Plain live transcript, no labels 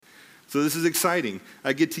So this is exciting.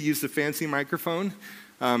 I get to use the fancy microphone,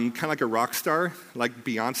 kind of like a rock star, like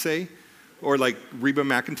Beyonce, or like Reba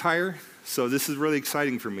McEntire. So this is really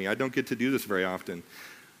exciting for me. I don't get to do this very often.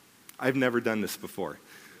 I've never done this before.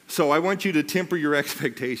 So I want you to temper your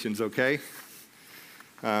expectations, okay?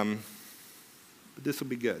 But this will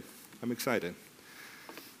be good. I'm excited.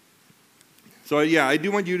 So yeah, I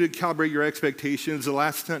do want you to calibrate your expectations.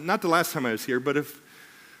 Not the last time I was here, but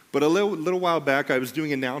a little while back, I was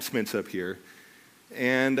doing announcements up here,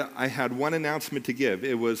 and I had one announcement to give.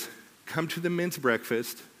 It was, come to the men's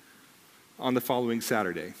breakfast on the following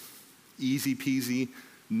Saturday. Easy peasy,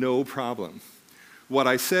 no problem. What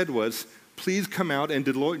I said was, please come out and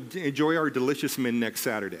enjoy our delicious men next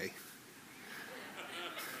Saturday.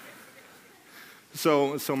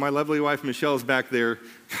 So my lovely wife, Michelle, is back there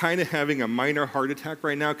kind of having a minor heart attack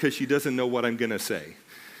right now because she doesn't know what I'm going to say.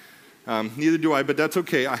 Neither do I, but that's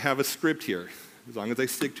okay. I have a script here. As long as I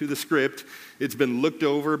stick to the script, it's been looked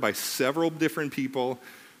over by several different people,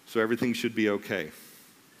 so everything should be okay.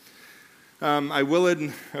 I will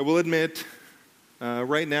admit,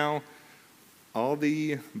 right now, all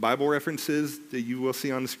the Bible references that you will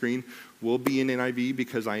see on the screen will be in NIV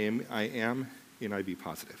because I am NIV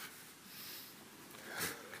positive.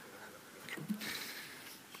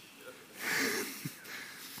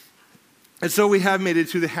 And so we have made it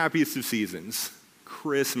to the happiest of seasons,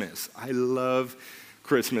 Christmas. I love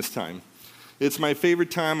Christmas time. It's my favorite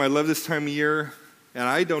time. I love this time of year, and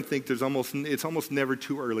I don't think it's almost never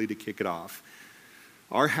too early to kick it off.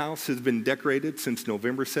 Our house has been decorated since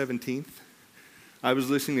November 17th. I was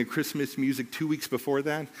listening to Christmas music 2 weeks before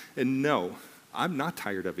that, and no, I'm not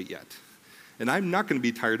tired of it yet. And I'm not going to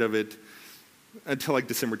be tired of it until like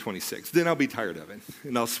December 26th. Then I'll be tired of it,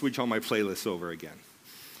 and I'll switch all my playlists over again.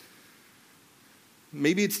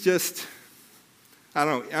 Maybe it's just, I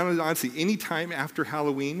don't know, honestly, any time after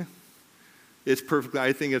Halloween,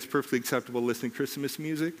 I think it's perfectly acceptable to listen to Christmas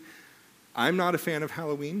music. I'm not a fan of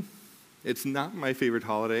Halloween. It's not my favorite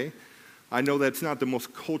holiday. I know that's not the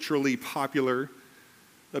most culturally popular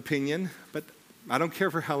opinion, but I don't care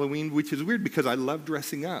for Halloween, which is weird because I love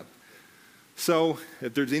dressing up. So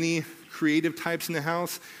if there's any creative types in the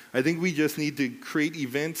house, I think we just need to create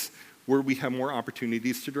events where we have more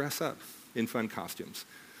opportunities to dress up in fun costumes.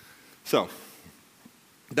 So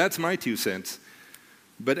that's my 2 cents.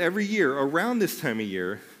 But every year, around this time of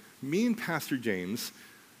year, me and Pastor James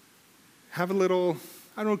have a little,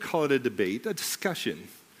 I don't call it a debate, a discussion.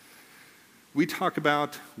 We talk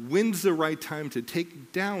about when's the right time to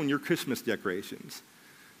take down your Christmas decorations.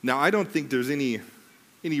 Now, I don't think there's any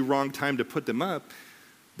wrong time to put them up,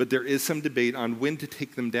 but there is some debate on when to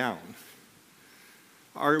take them down.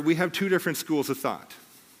 We have 2 different schools of thought.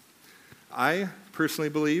 I personally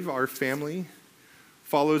believe our family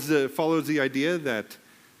follows the idea that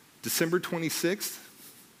December 26th,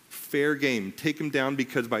 fair game. Take them down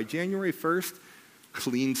because by January 1st,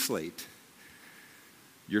 clean slate.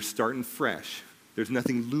 You're starting fresh. There's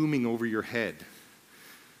nothing looming over your head.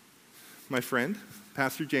 My friend,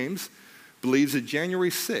 Pastor James, believes that January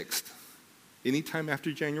 6th, anytime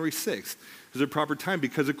after January 6th, is a proper time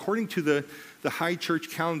because according to the high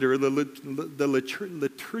church calendar, the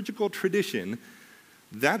liturgical tradition,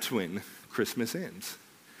 that's when Christmas ends.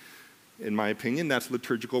 In my opinion, that's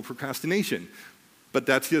liturgical procrastination. But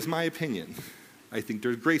that's just my opinion. I think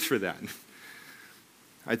there's grace for that.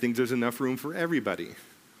 I think there's enough room for everybody.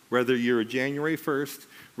 Whether you're a January 1st,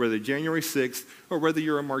 whether January 6th, or whether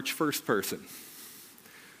you're a March 1st person.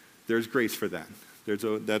 There's grace for that.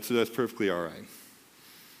 That's perfectly all right.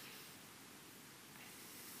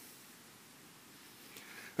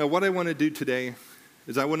 Now, what I want to do today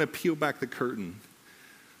is I want to peel back the curtain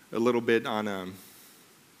a little bit on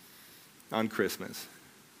Christmas.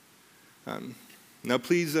 Now,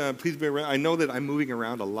 please be around. I know that I'm moving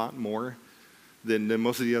around a lot more than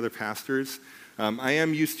most of the other pastors. I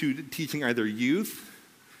am used to teaching either youth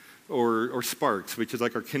or Sparks, which is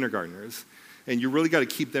like our kindergartners. And you really got to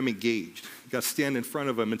keep them engaged. You got to stand in front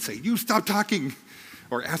of them and say, "You stop talking,"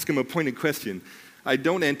 or ask them a pointed question. I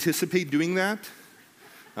don't anticipate doing that.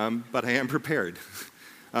 But I am prepared.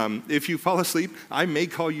 If you fall asleep, I may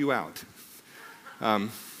call you out.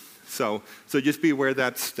 So just be aware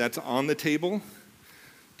that's on the table,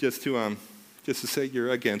 just to say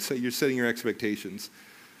you're setting your expectations.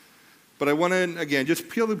 But I want to again just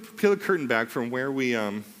peel the curtain back from where we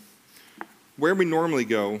normally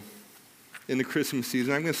go in the Christmas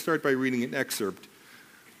season. I'm going to start by reading an excerpt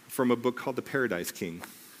from a book called The Paradise King.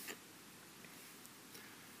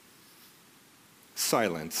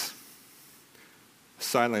 Silence.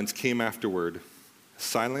 Silence came afterward.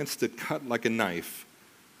 Silence that cut like a knife.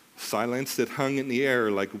 silence that hung in the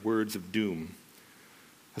air like words of doom,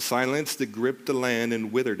 a silence that gripped the land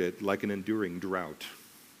and withered it like an enduring drought.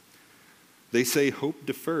 They say hope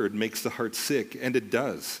deferred makes the heart sick, and it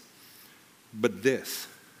does. But this,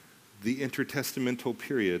 the intertestamental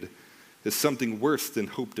period, is something worse than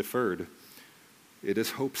hope deferred. It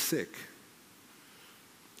is hope sick,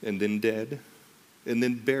 and then dead, and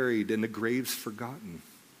then buried, and the graves forgotten,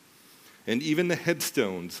 and even the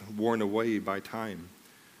headstones worn away by time.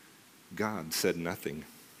 God said nothing.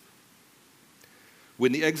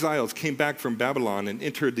 When the exiles came back from Babylon and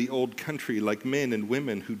entered the old country like men and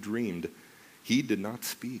women who dreamed, he did not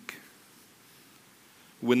speak.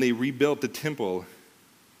 When they rebuilt the temple,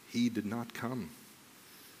 he did not come.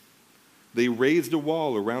 They raised a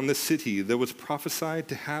wall around the city that was prophesied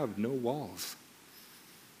to have no walls,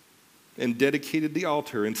 and dedicated the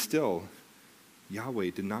altar, and still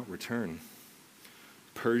Yahweh did not return.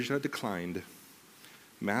 Persia declined.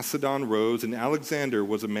 Macedon rose, and Alexander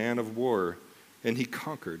was a man of war, and he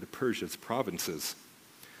conquered Persia's provinces.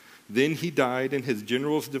 Then he died, and his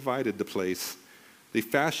generals divided the place. They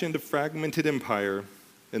fashioned a fragmented empire,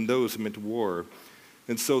 and those meant war.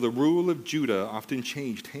 And so the rule of Judah often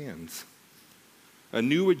changed hands. A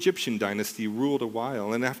new Egyptian dynasty ruled a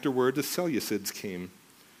while, and afterward the Seleucids came.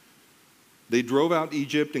 They drove out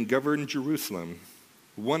Egypt and governed Jerusalem.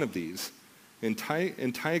 One of these,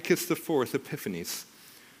 Antiochus IV Epiphanes,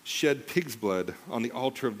 shed pig's blood on the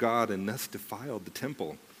altar of God and thus defiled the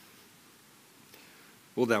temple.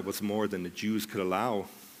 Well, that was more than the Jews could allow.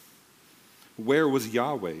 Where was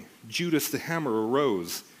Yahweh? Judas the hammer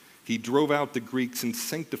arose. He drove out the Greeks and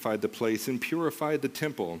sanctified the place and purified the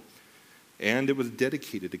temple, and it was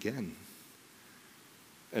dedicated again.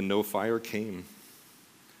 And no fire came.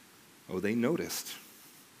 Oh, they noticed.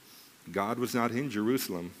 God was not in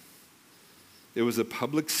Jerusalem. It was a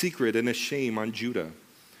public secret and a shame on Judah.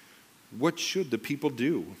 What should the people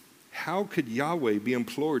do? How could Yahweh be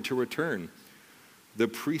implored to return? The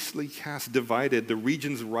priestly caste divided, the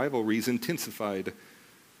region's rivalries intensified,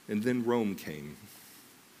 and then Rome came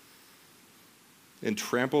and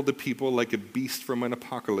trampled the people like a beast from an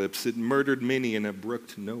apocalypse. It murdered many, and it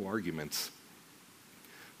brooked no arguments.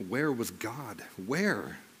 Where was God?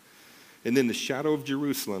 Where? And in the shadow of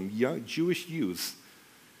Jerusalem, young Jewish youths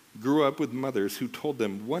grew up with mothers who told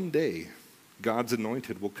them one day God's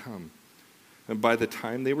anointed will come. And by the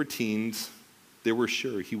time they were teens, they were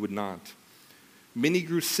sure he would not. Many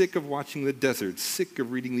grew sick of watching the desert, sick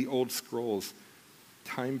of reading the old scrolls.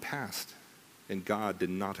 Time passed, and God did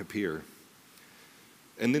not appear.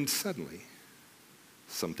 And then suddenly,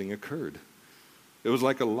 something occurred. It was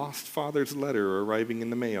like a lost father's letter arriving in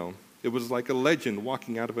the mail. It was like a legend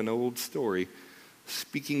walking out of an old story,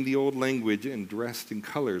 speaking the old language and dressed in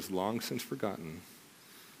colors long since forgotten.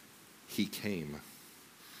 He came.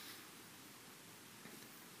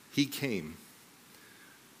 He came.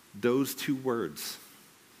 Those two words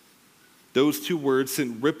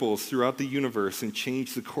sent ripples throughout the universe and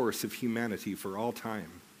changed the course of humanity for all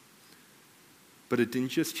time. But it didn't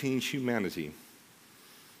just change humanity.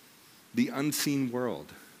 The unseen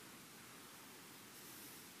world,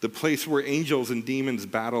 the place where angels and demons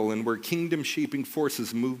battle and where kingdom-shaping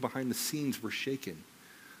forces move behind the scenes, were shaken.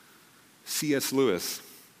 C.S. Lewis,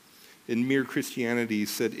 in Mere Christianity,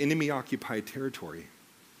 said, "Enemy-occupied territory.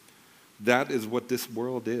 That is what this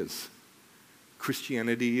world is.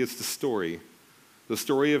 Christianity is the story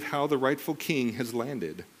of how the rightful king has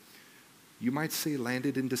landed. You might say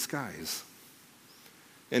landed in disguise,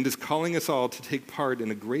 and is calling us all to take part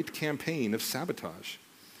in a great campaign of sabotage.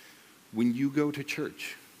 When you go to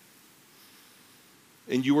church,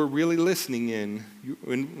 and you are really listening in,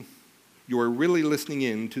 you are really listening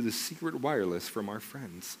in to the secret wireless from our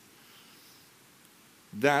friends.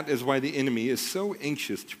 That is why the enemy is so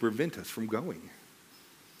anxious to prevent us from going.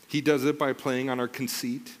 He does it by playing on our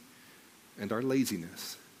conceit and our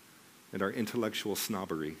laziness and our intellectual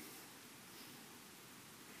snobbery.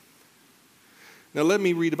 Now let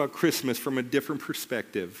me read about Christmas from a different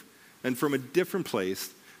perspective and from a different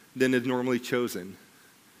place than is normally chosen.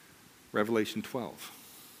 Revelation 12.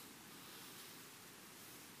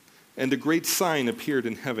 And a great sign appeared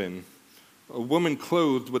in heaven, a woman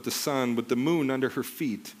clothed with the sun, with the moon under her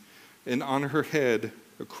feet, and on her head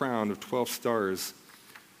a crown of 12 stars.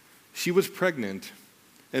 She was pregnant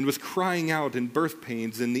and was crying out in birth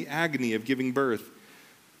pains in the agony of giving birth.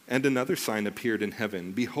 And another sign appeared in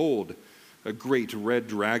heaven. Behold, a great red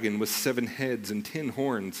dragon with 7 heads and 10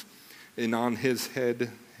 horns, and on his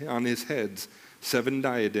heads 7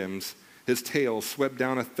 diadems. His tail swept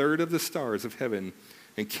down 1/3 of the stars of heaven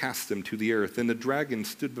and cast them to the earth. And the dragon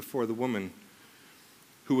stood before the woman.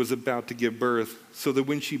 who was about to give birth, so that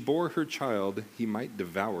when she bore her child, he might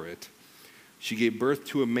devour it. She gave birth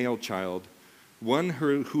to a male child, one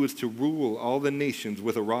who was to rule all the nations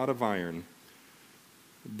with a rod of iron.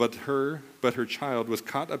 But her child was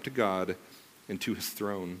caught up to God and to his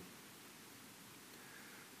throne.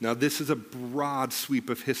 Now this is a broad sweep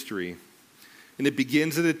of history, and it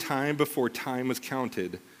begins at a time before time was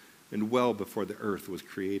counted and well before the earth was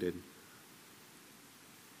created.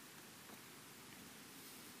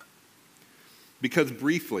 Because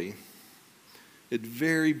it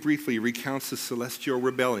very briefly recounts the celestial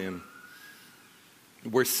rebellion,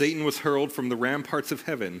 where Satan was hurled from the ramparts of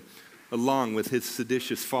heaven along with his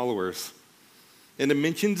seditious followers. And it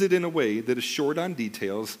mentions it in a way that is short on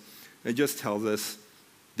details and just tells us,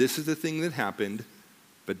 this is the thing that happened,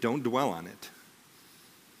 but don't dwell on it.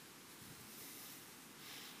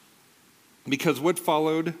 Because what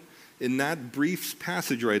followed in that brief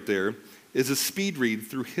passage right there is a speed read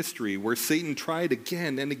through history where Satan tried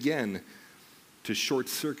again and again to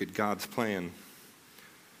short-circuit God's plan.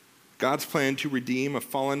 God's plan to redeem a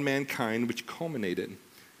fallen mankind, which culminated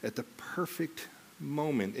at the perfect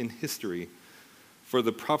moment in history for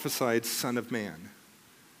the prophesied Son of Man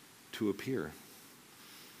to appear.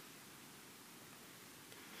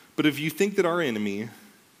 But if you think that our enemy,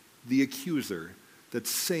 the accuser, that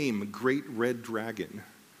same great red dragon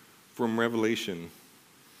from Revelation,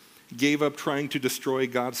 gave up trying to destroy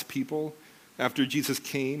God's people after Jesus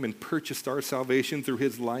came and purchased our salvation through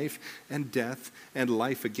his life and death and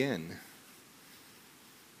life again,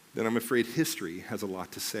 then I'm afraid history has a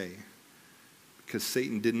lot to say, because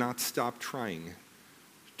Satan did not stop trying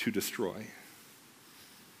to destroy.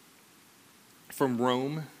 From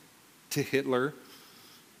Rome to Hitler,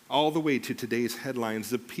 all the way to today's headlines,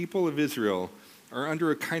 the people of Israel are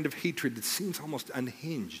under a kind of hatred that seems almost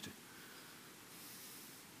unhinged.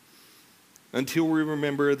 Until we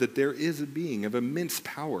remember that there is a being of immense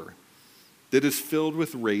power that is filled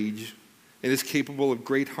with rage and is capable of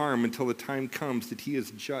great harm until the time comes that he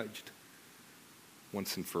is judged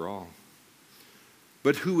once and for all.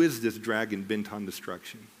 But who is this dragon bent on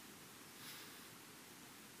destruction?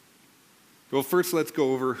 Well, first let's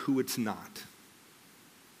go over who it's not.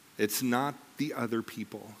 It's not the other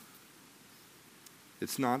people.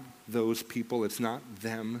 It's not those people. It's not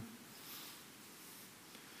them.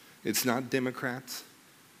 It's not Democrats.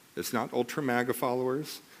 It's not ultra-MAGA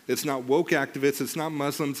followers. It's not woke activists. It's not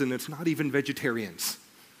Muslims. And it's not even vegetarians.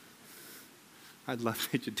 I'd love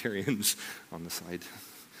vegetarians on the side.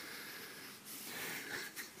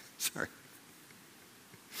 Sorry.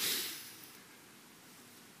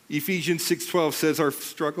 Ephesians 6:12 says, our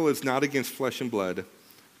struggle is not against flesh and blood,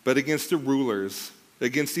 but against the rulers,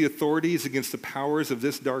 against the authorities, against the powers of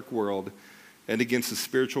this dark world, and against the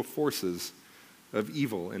spiritual forces of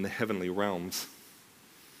evil in the heavenly realms.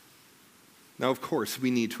 Now, of course,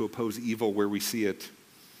 we need to oppose evil where we see it.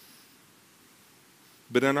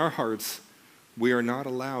 But in our hearts, we are not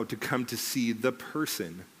allowed to come to see the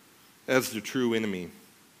person as the true enemy,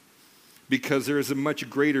 because there is a much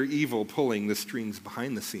greater evil pulling the strings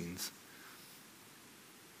behind the scenes.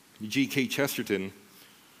 G.K. Chesterton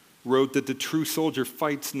wrote that the true soldier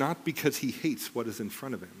fights not because he hates what is in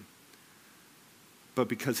front of him, but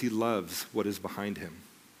because he loves what is behind him.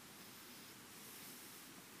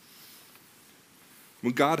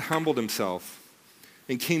 When God humbled himself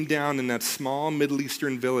and came down in that small Middle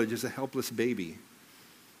Eastern village as a helpless baby,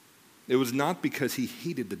 it was not because he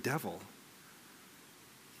hated the devil.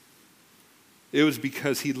 It was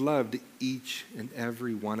because he loved each and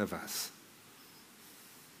every one of us.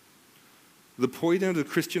 The point of the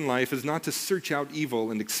Christian life is not to search out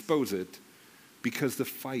evil and expose it, because the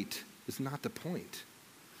fight is not the point.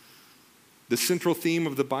 The central theme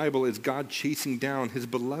of the Bible is God chasing down his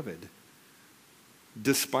beloved,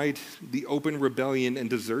 despite the open rebellion and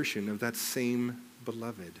desertion of that same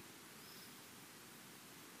beloved.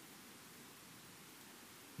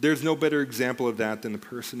 There's no better example of that than the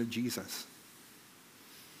person of Jesus.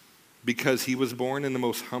 Because he was born in the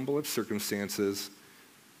most humble of circumstances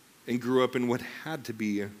and grew up in what had to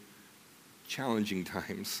be challenging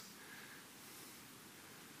times,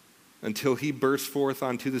 until he burst forth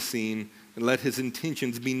onto the scene and let his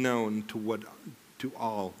intentions be known to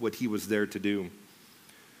all what he was there to do.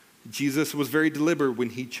 Jesus was very deliberate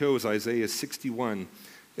when he chose Isaiah 61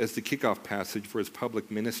 as the kickoff passage for his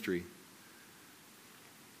public ministry.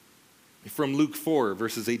 From Luke 4,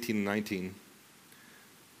 verses 18 and 19,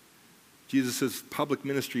 Jesus' public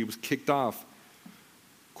ministry was kicked off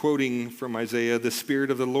quoting from Isaiah, "The Spirit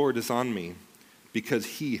of the Lord is on me, because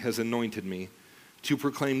he has anointed me to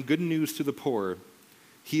proclaim good news to the poor.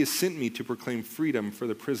 He has sent me to proclaim freedom for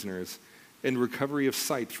the prisoners and recovery of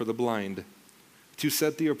sight for the blind, to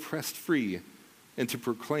set the oppressed free, and to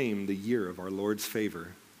proclaim the year of our Lord's favor.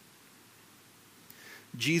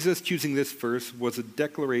 Jesus choosing this verse was a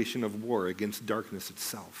declaration of war against darkness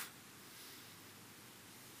itself.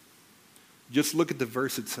 Just look at the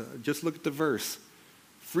verse itself. Just look at the verse.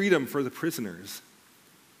 Freedom for the prisoners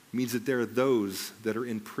means that there are those that are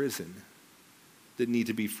in prison that need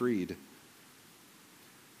to be freed.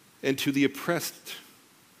 And to the oppressed,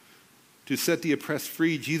 to set the oppressed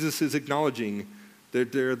free, Jesus is acknowledging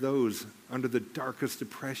that there are those under the darkest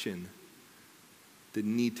oppression that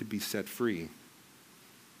need to be set free.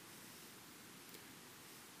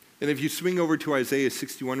 And if you swing over to Isaiah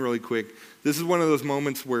 61 really quick, this is one of those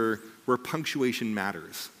moments where punctuation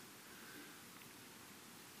matters.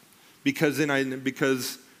 Because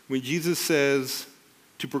when Jesus says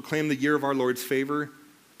to proclaim the year of our Lord's favor,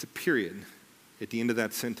 it's a period at the end of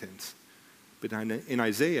that sentence. But in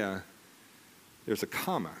Isaiah, there's a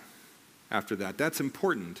comma after that. That's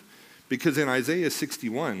important because in Isaiah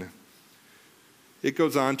 61, it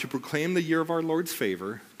goes on to proclaim the year of our Lord's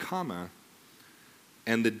favor, comma,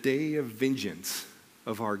 and the day of vengeance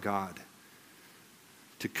of our God,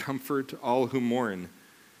 to comfort all who mourn.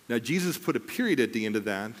 Now, Jesus put a period at the end of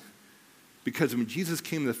that because when Jesus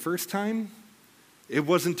came the first time, it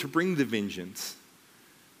wasn't to bring the vengeance.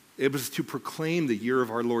 It was to proclaim the year of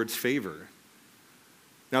our Lord's favor.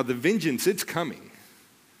 Now, the vengeance, it's coming.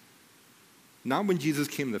 Not when Jesus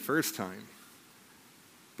came the first time,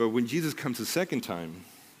 but when Jesus comes the second time,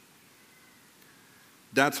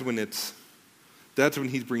 that's when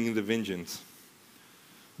he's bringing the vengeance.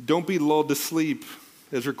 Don't be lulled to sleep,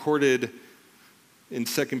 as recorded in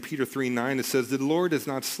 2 Peter 3:9. It says, the Lord is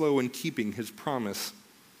not slow in keeping his promise,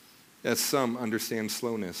 as some understand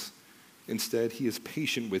slowness. Instead, he is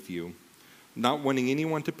patient with you, not wanting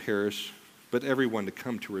anyone to perish, but everyone to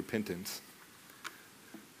come to repentance.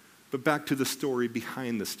 But back to the story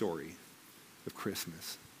behind the story of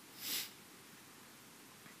Christmas.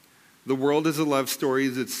 The world is a love story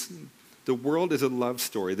that's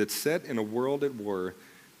set in a world at war,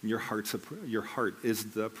 and your heart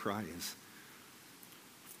is the prize.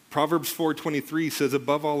 Proverbs 4:23 says,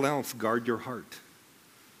 above all else, guard your heart,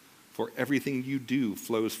 for everything you do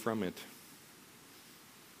flows from it.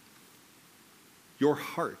 Your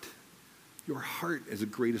heart is the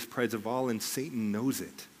greatest prize of all, and Satan knows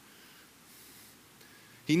it.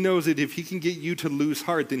 He knows that if he can get you to lose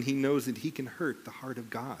heart, then he knows that he can hurt the heart of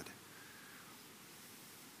God.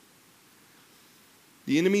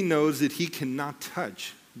 The enemy knows that he cannot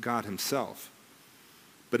touch God himself.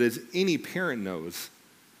 But as any parent knows,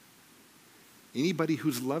 anybody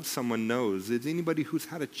who's loved someone knows, as anybody who's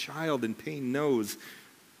had a child in pain knows,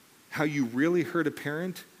 how you really hurt a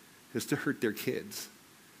parent is to hurt their kids.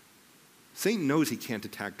 Satan knows he can't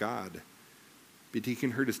attack God, but he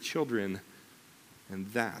can hurt his children, and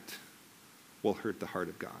that will hurt the heart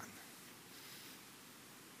of God.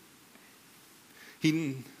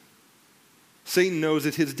 Satan knows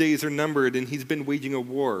that his days are numbered, and he's been waging a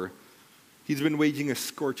war. He's been waging a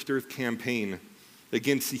scorched earth campaign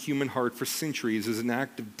against the human heart for centuries as an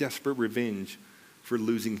act of desperate revenge for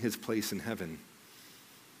losing his place in heaven.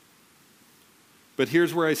 But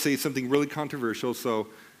here's where I say something really controversial, so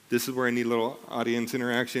this is where I need a little audience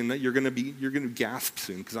interaction. That you're going to gasp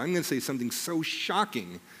soon, because I'm going to say something so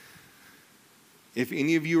shocking. If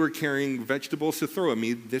any of you are carrying vegetables to throw at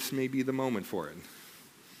me, this may be the moment for it.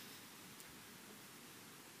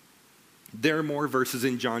 There are more verses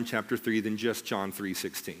in John chapter 3 than just John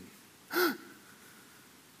 3:16.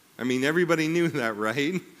 I mean, everybody knew that,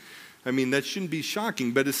 right? I mean, that shouldn't be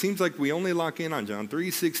shocking, but it seems like we only lock in on John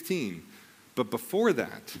 3:16. But before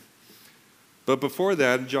that,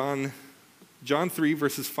 John 3,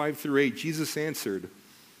 verses 5 through 8, Jesus answered,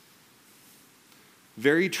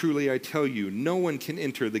 very truly I tell you, no one can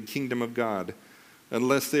enter the kingdom of God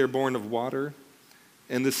unless they are born of water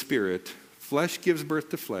and the Spirit. Flesh gives birth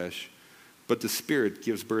to flesh, but the Spirit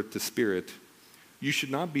gives birth to spirit. You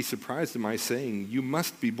should not be surprised at my saying, you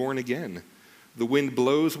must be born again. The wind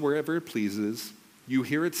blows wherever it pleases. You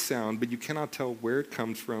hear its sound, but you cannot tell where it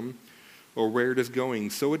comes from or where it is going.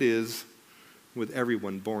 So it is with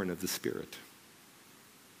everyone born of the Spirit.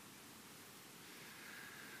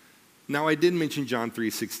 Now, I did mention John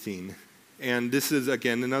 3:16, and this is,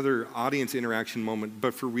 again, another audience interaction moment,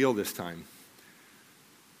 but for real this time.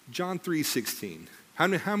 John 3:16. How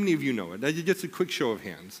many of you know it? Just a quick show of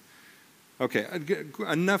hands. Okay,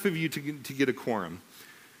 enough of you to get a quorum.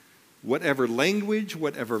 Whatever language,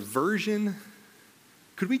 whatever version,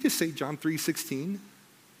 could we just say John 3:16?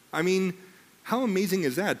 I mean, how amazing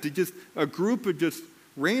is that? To just a group of just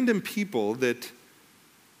random people that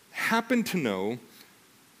happen to know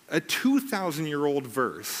a 2,000-year-old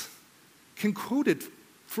verse, can quote it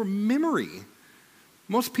from memory.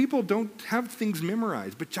 Most people don't have things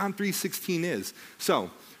memorized, but John 3:16 is.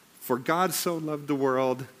 So, for God so loved the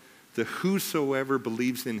world that whosoever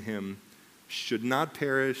believes in him should not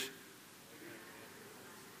perish,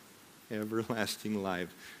 everlasting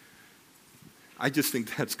life. I just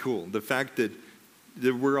think that's cool. The fact that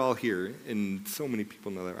we're all here and so many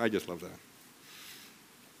people know that. I just love that.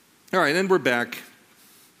 All right, and we're back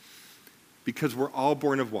because we're all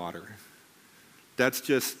born of water. That's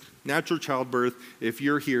just natural childbirth. If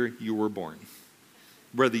you're here, you were born.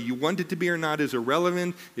 Whether you want it to be or not is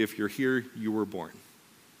irrelevant. If you're here, you were born.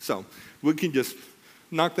 So we can just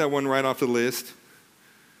knock that one right off the list.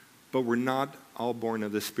 But we're not all born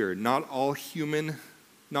of the Spirit. Not all humans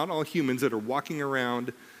that are walking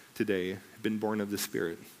around today have been born of the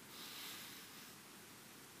Spirit.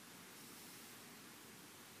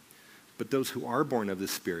 But those who are born of the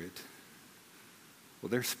Spirit, well,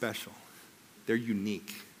 they're special. They're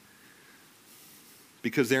unique.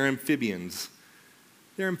 Because they're amphibians.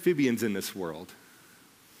 They're amphibians in this world.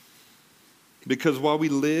 Because while we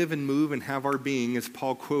live and move and have our being, as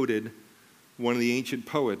Paul quoted one of the ancient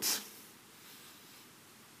poets,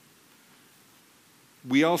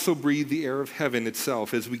 we also breathe the air of heaven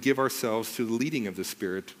itself as we give ourselves to the leading of the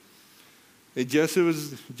Spirit. Just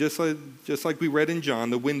like we read in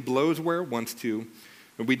John, the wind blows where it wants to,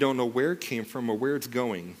 and we don't know where it came from or where it's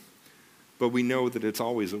going, but we know that it's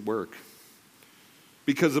always at work.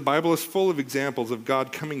 Because the Bible is full of examples of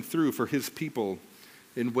God coming through for his people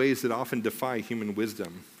in ways that often defy human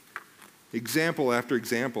wisdom. Example after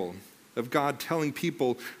example of God telling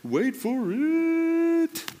people, wait for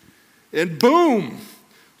it. And boom,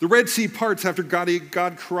 the Red Sea parts after God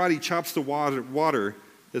karate chops the water,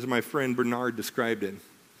 as my friend Bernard described it.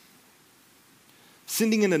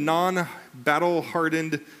 Sending in a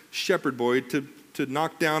non-battle-hardened shepherd boy to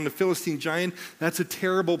knock down the Philistine giant, that's a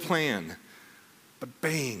terrible plan. But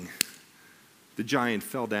bang, the giant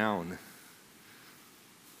fell down.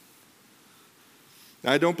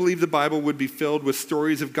 Now, I don't believe the Bible would be filled with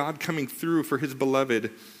stories of God coming through for his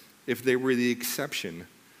beloved if they were the exception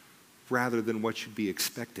rather than what should be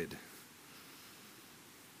expected.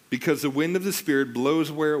 Because the wind of the Spirit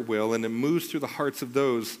blows where it will, and it moves through the hearts of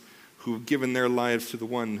those who have given their lives to the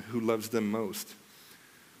one who loves them most.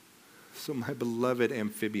 So my beloved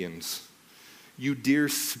amphibians, you dear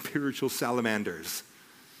spiritual salamanders,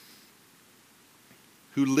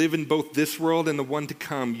 who live in both this world and the one to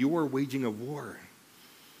come, you are waging a war.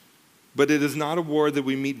 But it is not a war that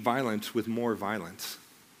we meet violence with more violence.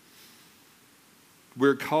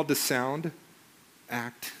 We're called to sound,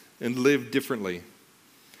 act, and live differently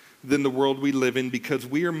than the world we live in because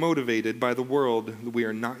we are motivated by the world that we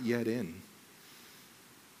are not yet in.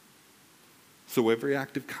 So every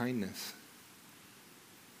act of kindness,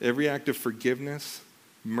 every act of forgiveness,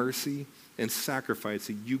 mercy, and sacrifice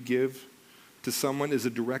that you give to someone is a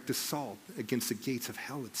direct assault against the gates of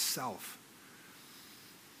hell itself.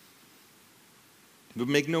 But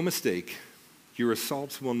make no mistake, your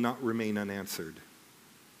assaults will not remain unanswered.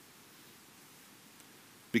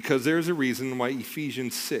 Because there's a reason why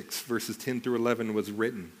Ephesians 6, verses 10 through 11 was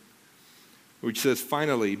written, which says,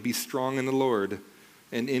 finally, be strong in the Lord,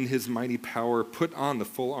 and in his mighty power put on the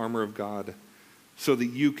full armor of God, so that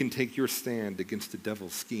you can take your stand against the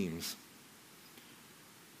devil's schemes.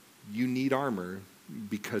 You need armor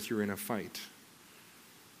because you're in a fight.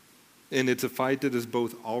 And it's a fight that is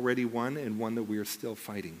both already won and one that we are still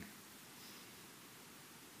fighting.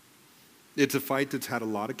 It's a fight that's had a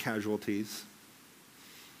lot of casualties.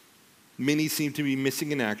 Many seem to be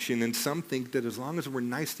missing in action, and some think that as long as we're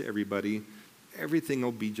nice to everybody, everything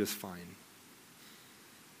will be just fine.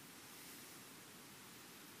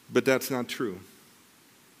 But that's not true.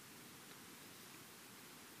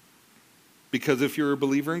 Because if you're a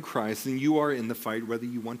believer in Christ, then you are in the fight whether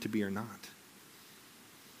you want to be or not.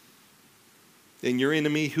 And your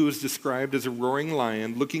enemy, who is described as a roaring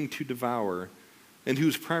lion looking to devour, and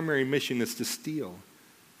whose primary mission is to steal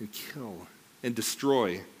and kill and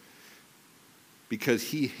destroy, because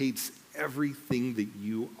he hates everything that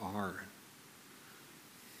you are.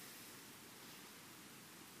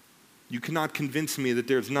 You cannot convince me that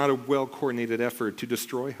there's not a well-coordinated effort to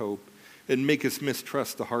destroy hope and make us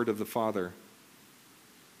mistrust the heart of the Father.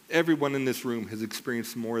 Everyone in this room has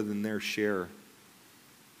experienced more than their share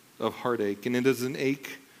of heartache, and it is an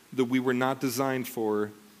ache that we were not designed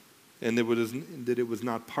for, and that it was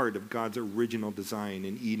not part of God's original design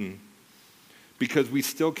in Eden. Because we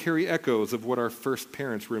still carry echoes of what our first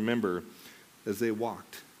parents remember as they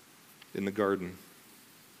walked in the garden.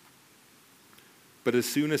 But as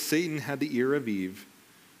soon as Satan had the ear of Eve,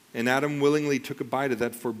 and Adam willingly took a bite of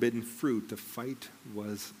that forbidden fruit, the fight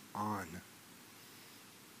was on.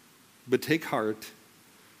 But take heart,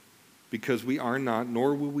 because we are not,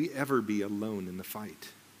 nor will we ever be alone in the fight.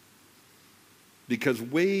 Because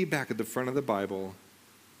way back at the front of the Bible,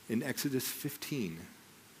 in Exodus 15,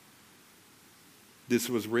 this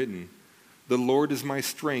was written, "The Lord is my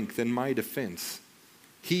strength and my defense.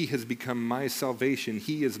 He has become my salvation.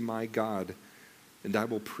 He is my God, and I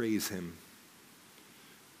will praise him.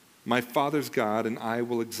 My father's God, and I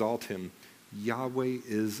will exalt him. Yahweh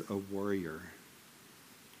is a warrior.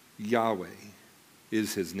 Yahweh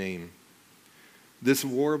is his name." This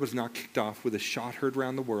war was not kicked off with a shot heard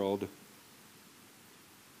around the world,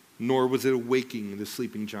 nor was it awaking the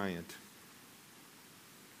sleeping giant.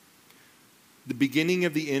 The beginning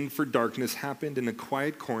of the end for darkness happened in a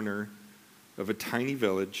quiet corner of a tiny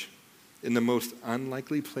village in the most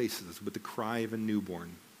unlikely places with the cry of a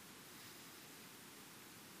newborn.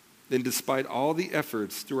 And despite all the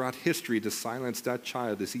efforts throughout history to silence that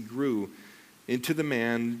child as he grew into the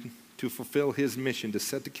man to fulfill his mission to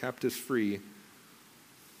set the captives free,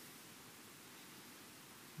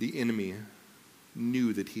 the enemy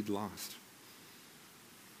knew that he'd lost.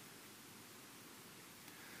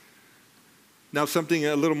 Now something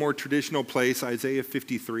a little more traditional place, Isaiah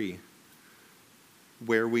 53,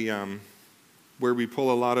 where we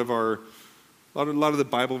pull a lot of the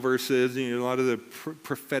Bible verses, a lot of the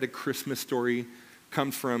prophetic Christmas story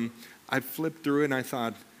comes from. I flipped through it and I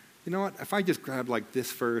thought, you know what, if I just grab like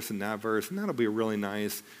this verse and that'll be really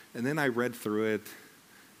nice. And then I read through it,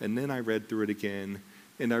 and then I read through it again,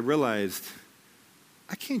 and I realized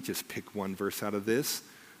I can't just pick one verse out of this.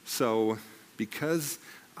 So because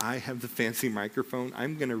I have the fancy microphone,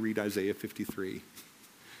 I'm going to read Isaiah 53.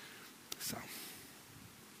 So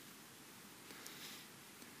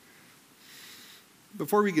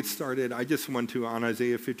before we get started, I just want to, on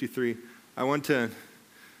Isaiah 53,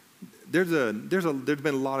 there's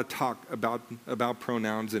been a lot of talk about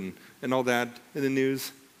pronouns and all that in the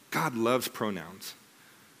news. God loves pronouns.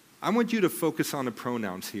 I want you to focus on the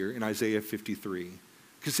pronouns here in Isaiah 53,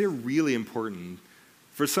 because they're really important.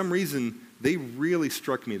 For some reason, they really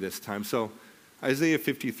struck me this time. So, Isaiah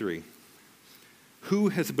 53. Who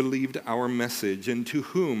has believed our message, and to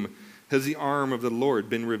whom has the arm of the Lord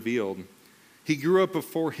been revealed? He grew up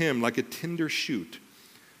before him like a tender shoot,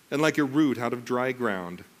 and like a root out of dry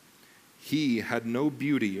ground. He had no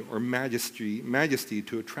beauty or majesty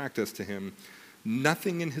to attract us to him,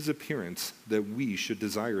 nothing in his appearance that we should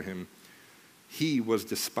desire him. He was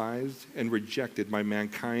despised and rejected by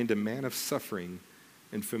mankind, a man of suffering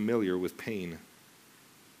and familiar with pain.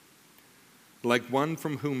 Like one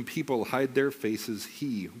from whom people hide their faces,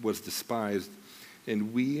 he was despised,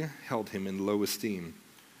 and we held him in low esteem.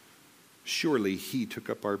 Surely he took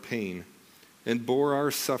up our pain and bore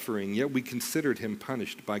our suffering, yet we considered him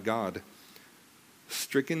punished by God,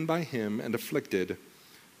 stricken by him and afflicted,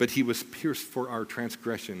 but he was pierced for our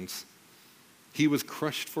transgressions. He was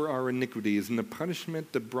crushed for our iniquities, and the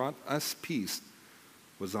punishment that brought us peace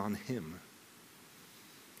was on him.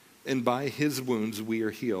 And by his wounds we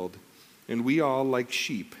are healed, and we all, like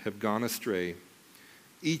sheep, have gone astray.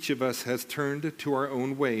 Each of us has turned to our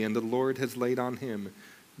own way, and the Lord has laid on him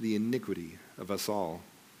the iniquity of us all.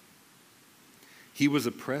 He was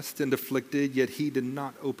oppressed and afflicted, yet he did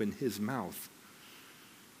not open his mouth.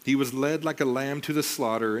 He was led like a lamb to the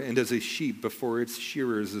slaughter, and as a sheep before its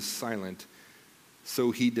shearers is silent,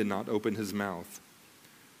 so he did not open his mouth.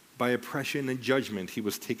 By oppression and judgment he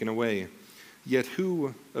was taken away. Yet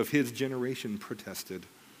who of his generation protested?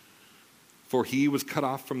 For he was cut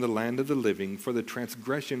off from the land of the living. For the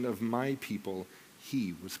transgression of my people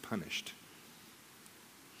he was punished.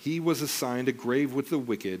 He was assigned a grave with the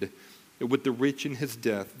wicked, with the rich in his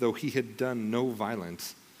death, though he had done no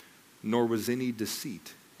violence, nor was any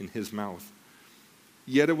deceit in his mouth.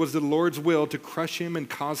 Yet it was the Lord's will to crush him and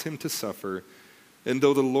cause him to suffer. And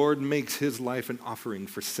though the Lord makes his life an offering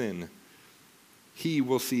for sin, he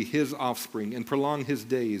will see his offspring and prolong his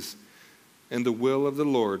days, and the will of the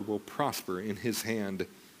Lord will prosper in his hand.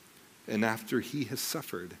 And after he has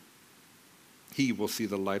suffered, he will see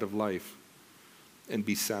the light of life and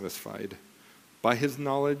be satisfied. By his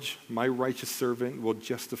knowledge, my righteous servant will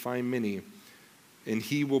justify many, and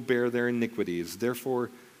he will bear their iniquities.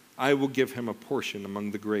 Therefore, I will give him a portion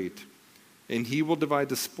among the great, and he will divide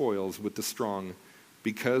the spoils with the strong,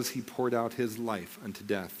 because he poured out his life unto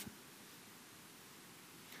death,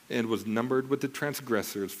 and was numbered with the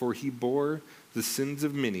transgressors, for he bore the sins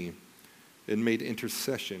of many and made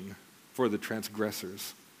intercession for the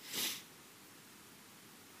transgressors.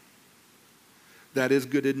 That is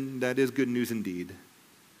good, that is good news indeed.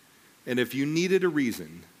 And if you needed a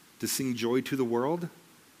reason to sing joy to the world,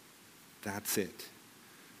 that's it.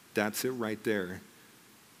 That's it right there.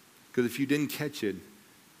 Because if you didn't catch it,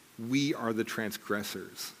 we are the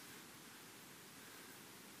transgressors.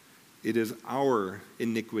 It is our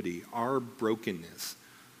iniquity, our brokenness,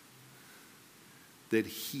 that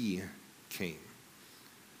he came.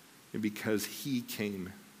 And because he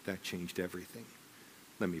came, that changed everything.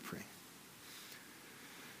 Let me pray.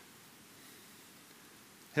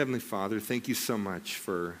 Heavenly Father, thank you so much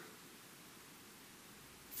for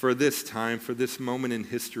this time, for this moment in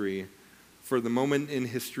history, for the moment in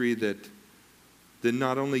history that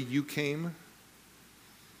not only you came,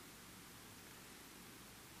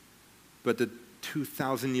 but that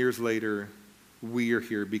 2,000 years later, we are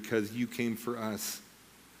here because you came for us.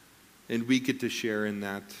 And we get to share in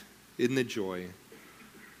that, in the joy,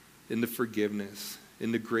 in the forgiveness,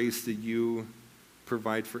 in the grace that you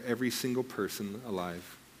provide for every single person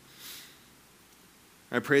alive.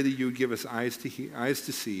 I pray that you would give us eyes to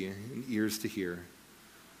see and ears to hear.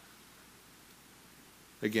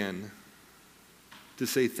 Again, to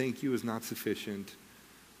say thank you is not sufficient,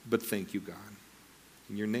 but thank you, God.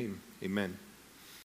 In your name, amen.